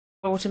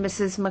Or to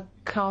Mrs.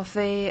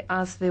 McCarthy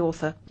as the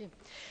author.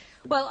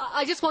 Well,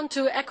 I just want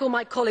to echo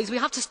my colleagues. We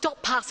have to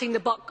stop passing the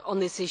buck on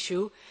this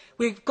issue.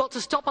 We have got to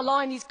stop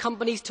allowing these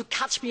companies to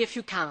catch me if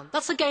you can.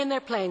 That is the game they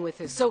are playing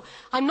with us. So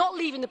I am not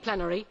leaving the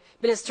plenary,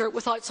 Minister,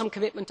 without some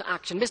commitment to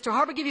action. Mr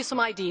Harbour gave you some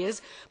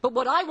ideas, but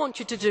what I want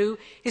you to do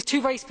is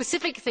two very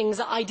specific things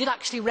that I did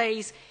actually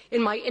raise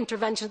in my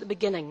intervention at the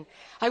beginning.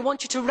 I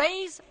want you to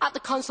raise at the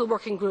Council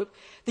Working Group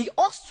the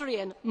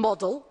Austrian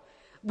model,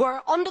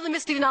 where under the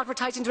Misleading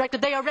Advertising Directive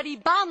they already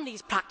ban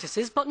these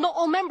practices, but not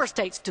all Member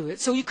States do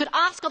it. So you could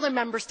ask other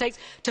Member States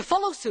to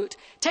follow suit,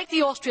 take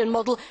the Austrian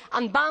model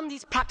and ban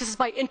these practices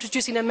by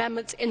introducing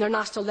amendments in their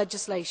national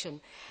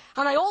legislation.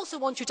 And I also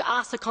want you to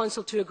ask the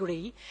Council to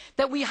agree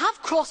that we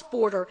have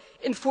cross-border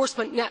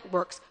enforcement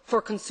networks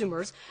for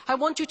consumers. I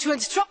want you to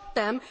instruct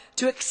them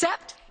to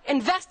accept,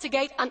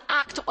 investigate and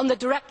act on the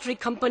directory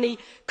companies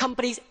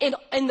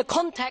in the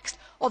context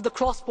of the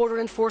cross-border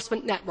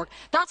enforcement network.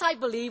 That, I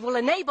believe, will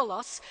enable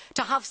us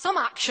to have some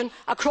action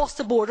across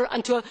the border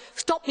and to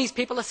stop these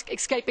people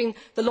escaping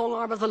the long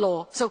arm of the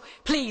law. So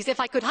please, if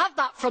I could have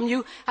that from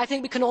you, I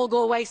think we can all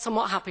go away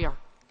somewhat happier.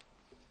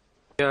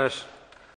 Yes.